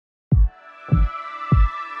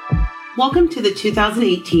Welcome to the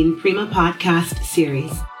 2018 Prima Podcast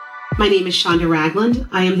Series. My name is Shonda Ragland.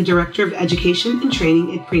 I am the Director of Education and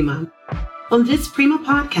Training at Prima. On this Prima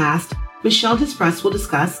Podcast, Michelle Despres will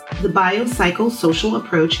discuss the biopsychosocial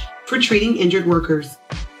approach for treating injured workers.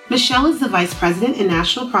 Michelle is the Vice President and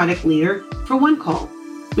National Product Leader for OneCall.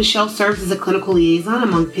 Michelle serves as a clinical liaison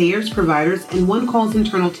among payers, providers, and OneCall's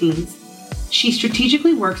internal teams. She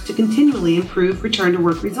strategically works to continually improve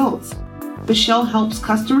return-to-work results. Michelle helps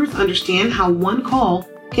customers understand how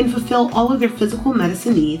OneCall can fulfill all of their physical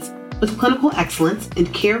medicine needs with clinical excellence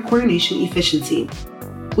and care coordination efficiency.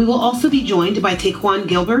 We will also be joined by Taquan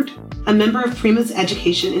Gilbert, a member of Prima's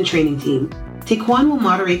education and training team. Taquan will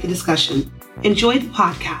moderate the discussion. Enjoy the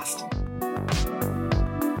podcast.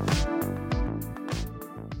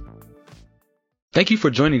 Thank you for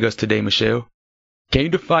joining us today, Michelle. Can you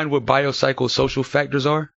define what biopsychosocial factors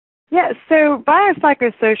are? Yeah, so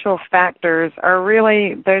biopsychosocial factors are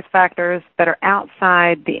really those factors that are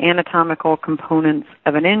outside the anatomical components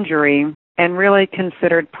of an injury and really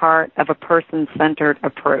considered part of a person-centered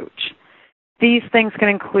approach. These things can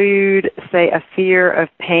include, say, a fear of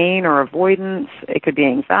pain or avoidance. It could be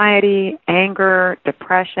anxiety, anger,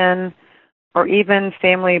 depression, or even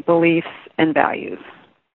family beliefs and values.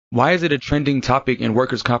 Why is it a trending topic in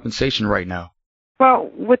workers' compensation right now?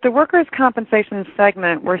 Well, with the workers' compensation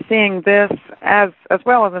segment, we're seeing this, as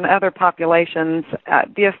well as in other populations,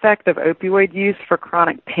 the effect of opioid use for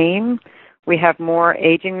chronic pain. We have more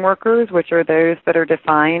aging workers, which are those that are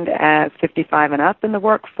defined as 55 and up in the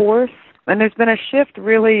workforce. And there's been a shift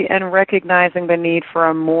really in recognizing the need for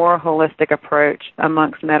a more holistic approach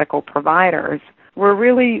amongst medical providers. We're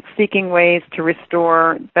really seeking ways to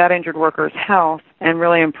restore that injured worker's health and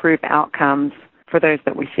really improve outcomes for those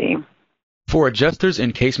that we see. For adjusters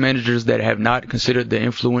and case managers that have not considered the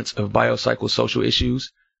influence of biopsychosocial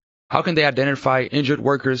issues, how can they identify injured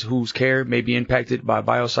workers whose care may be impacted by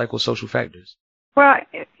biopsychosocial factors? Well,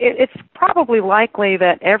 it's probably likely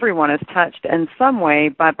that everyone is touched in some way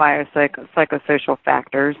by biopsychosocial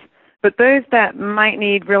factors, but those that might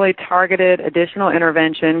need really targeted additional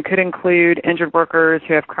intervention could include injured workers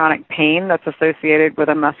who have chronic pain that's associated with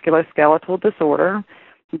a musculoskeletal disorder,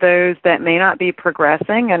 those that may not be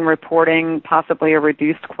progressing and reporting possibly a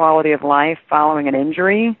reduced quality of life following an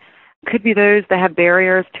injury. Could be those that have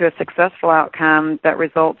barriers to a successful outcome that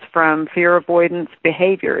results from fear avoidance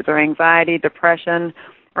behaviors or anxiety, depression,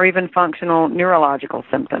 or even functional neurological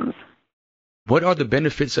symptoms. What are the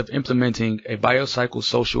benefits of implementing a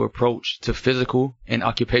biopsychosocial approach to physical and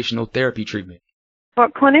occupational therapy treatment? Well,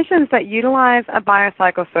 clinicians that utilize a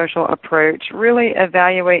biopsychosocial approach really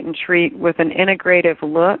evaluate and treat with an integrative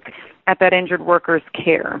look at that injured worker's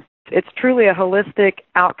care. It's truly a holistic,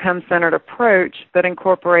 outcome-centered approach that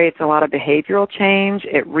incorporates a lot of behavioral change.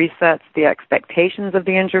 It resets the expectations of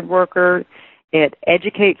the injured worker. It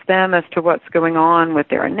educates them as to what's going on with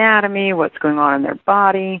their anatomy, what's going on in their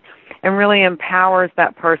body, and really empowers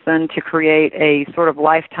that person to create a sort of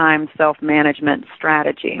lifetime self-management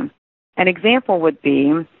strategy. An example would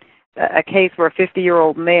be a case where a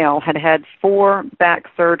 50-year-old male had had 4 back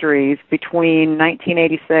surgeries between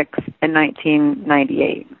 1986 and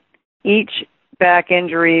 1998. Each back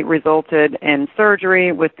injury resulted in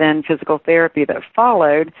surgery with then physical therapy that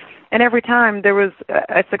followed, and every time there was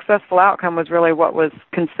a successful outcome was really what was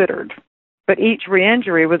considered. But each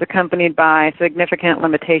re-injury was accompanied by significant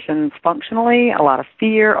limitations functionally, a lot of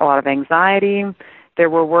fear, a lot of anxiety. There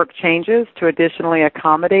were work changes to additionally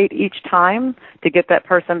accommodate each time to get that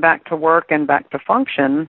person back to work and back to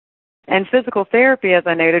function. And physical therapy, as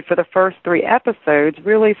I noted, for the first 3 episodes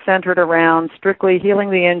really centered around strictly healing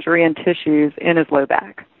the injury and tissues in his low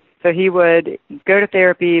back. So he would go to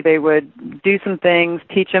therapy, they would do some things,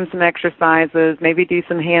 teach him some exercises, maybe do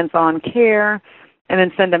some hands-on care, and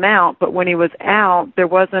then send him out. But when he was out, there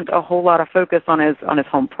wasn't a whole lot of focus on his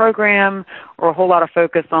home program or a whole lot of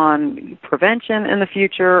focus on prevention in the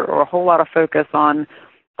future or a whole lot of focus on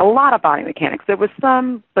a lot of body mechanics. There was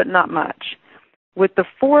some, but not much. With the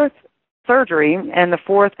 4th surgery and the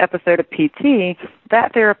 4th episode of PT,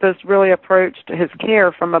 that therapist really approached his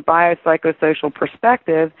care from a biopsychosocial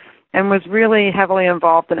perspective and was really heavily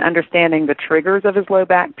involved in understanding the triggers of his low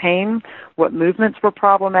back pain, what movements were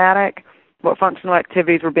problematic, what functional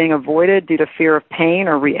activities were being avoided due to fear of pain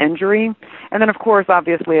or re-injury, and then, of course,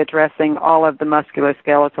 obviously addressing all of the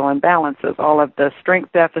musculoskeletal imbalances, all of the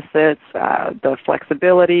strength deficits, the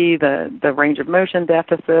flexibility, the range of motion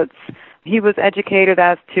deficits. He was educated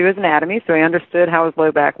as to his anatomy, so he understood how his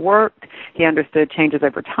low back worked. He understood changes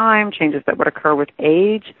over time, changes that would occur with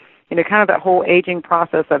age, kind of that whole aging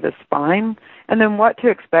process of his spine, and then what to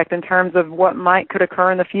expect in terms of what could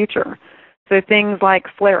occur in the future. So things like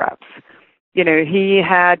flare-ups, He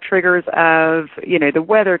had triggers of, the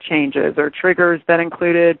weather changes, or triggers that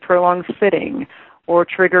included prolonged sitting, or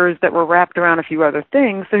triggers that were wrapped around a few other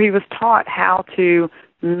things. So he was taught how to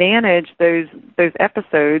manage those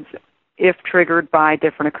episodes if triggered by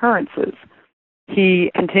different occurrences.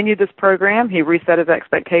 He continued this program. He reset his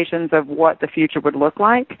expectations of what the future would look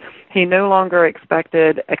like. He no longer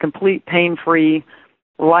expected a complete pain-free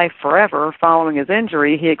life forever following his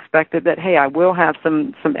injury. He expected that, hey, I will have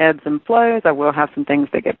some ebbs and flows. I will have some things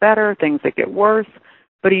that get better, things that get worse.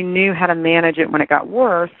 But he knew how to manage it when it got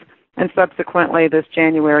worse. And subsequently, this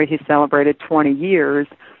January, he celebrated 20 years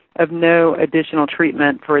of no additional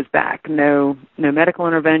treatment for his back, no medical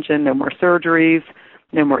intervention, no more surgeries,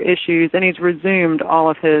 no more issues. And he's resumed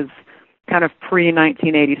all of his kind of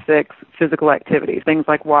pre-1986 physical activities, things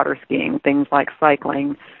like water skiing, things like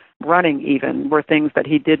cycling, running even, were things that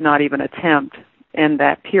he did not even attempt in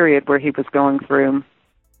that period where he was going through,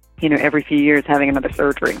 every few years having another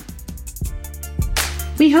surgery.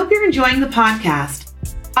 We hope you're enjoying the podcast.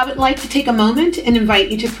 I would like to take a moment and invite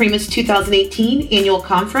you to Prima's 2018 annual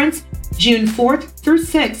conference, June 4th through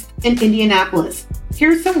 6th in Indianapolis.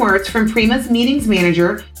 Here's some words from Prima's meetings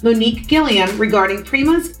manager, Monique Gilliam, regarding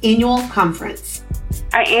Prima's annual conference.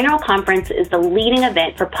 Our annual conference is the leading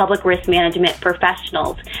event for public risk management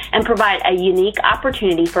professionals and provide a unique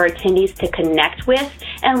opportunity for attendees to connect with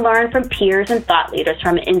and learn from peers and thought leaders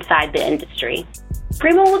from inside the industry.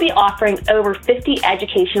 Prima will be offering over 50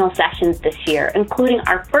 educational sessions this year, including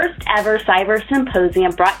our first ever cyber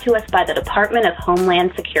symposium brought to us by the Department of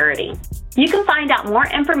Homeland Security. You can find out more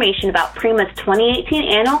information about Prima's 2018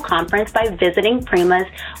 annual conference by visiting Prima's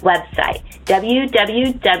website,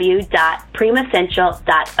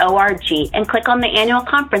 www.primacentral.org, and click on the annual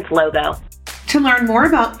conference logo. To learn more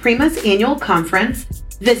about Prima's annual conference,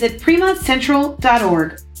 visit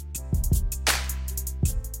primacentral.org.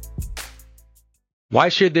 Why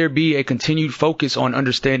should there be a continued focus on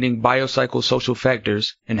understanding biopsychosocial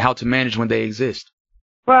factors and how to manage when they exist?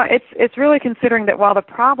 Well, it's really considering that while the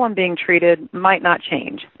problem being treated might not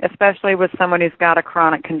change, especially with someone who's got a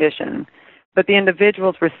chronic condition, but the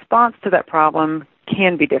individual's response to that problem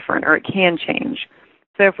can be different, or it can change.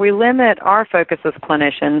 So if we limit our focus as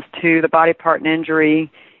clinicians to the body part and injury,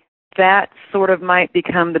 that sort of might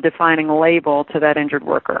become the defining label to that injured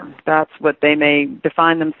worker. That's what they may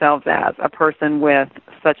define themselves as, a person with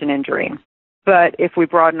such an injury. But if we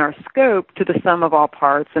broaden our scope to the sum of all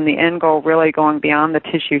parts, and the end goal really going beyond the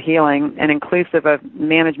tissue healing and inclusive of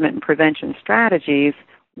management and prevention strategies,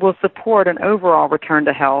 will support an overall return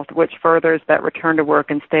to health, which furthers that return to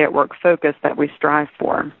work and stay at work focus that we strive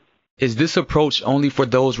for. Is this approach only for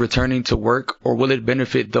those returning to work, or will it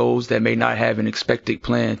benefit those that may not have an expected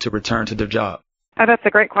plan to return to their job? Oh, that's a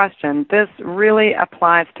great question. This really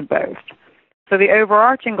applies to both. So the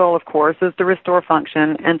overarching goal, of course, is to restore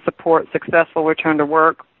function and support successful return to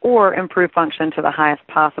work or improve function to the highest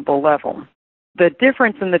possible level. The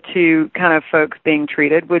difference in the two kind of folks being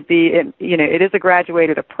treated would be, it is a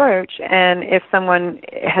graduated approach, and if someone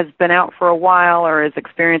has been out for a while or is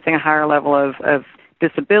experiencing a higher level of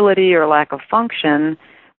disability or lack of function,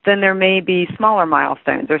 then there may be smaller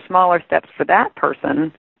milestones or smaller steps for that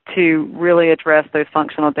person to really address those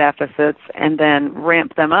functional deficits and then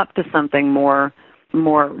ramp them up to something more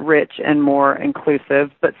rich and more inclusive.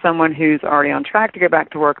 But someone who's already on track to go back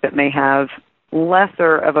to work that may have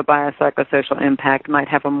lesser of a biopsychosocial impact might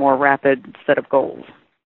have a more rapid set of goals.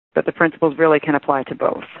 But the principles really can apply to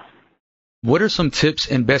both. What are some tips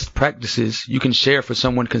and best practices you can share for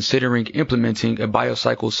someone considering implementing a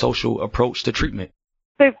biopsychosocial approach to treatment?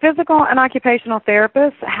 So physical and occupational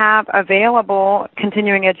therapists have available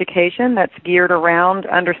continuing education that's geared around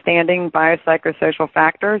understanding biopsychosocial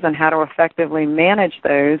factors and how to effectively manage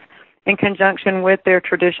those in conjunction with their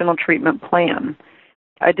traditional treatment plan.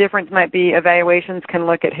 A difference might be evaluations can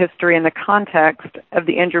look at history in the context of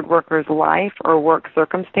the injured worker's life or work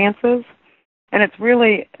circumstances. And it's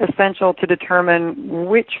really essential to determine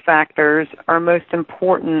which factors are most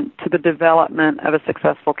important to the development of a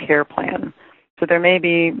successful care plan. So there may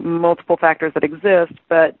be multiple factors that exist,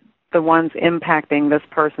 but the ones impacting this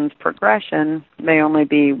person's progression may only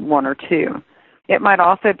be one or two. It might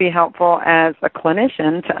also be helpful as a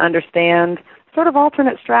clinician to understand sort of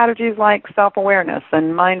alternate strategies like self-awareness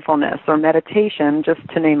and mindfulness or meditation, just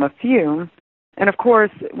to name a few. And of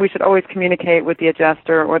course, we should always communicate with the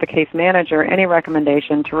adjuster or the case manager any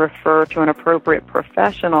recommendation to refer to an appropriate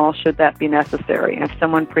professional should that be necessary. If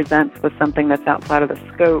someone presents with something that's outside of the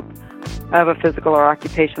scope of a physical or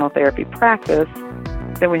occupational therapy practice,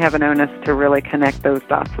 then we have an onus to really connect those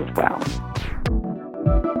dots as well.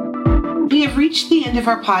 We have reached the end of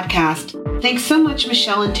our podcast. Thanks so much,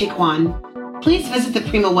 Michelle and Taekwon. Please visit the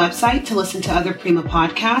Prima website to listen to other Prima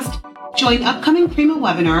podcasts, join upcoming Prima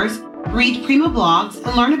webinars, read Prima blogs,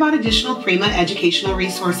 and learn about additional Prima educational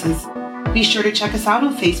resources. Be sure to check us out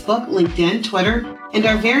on Facebook, LinkedIn, Twitter, and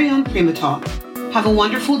our very own Prima Talk. Have a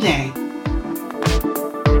wonderful day.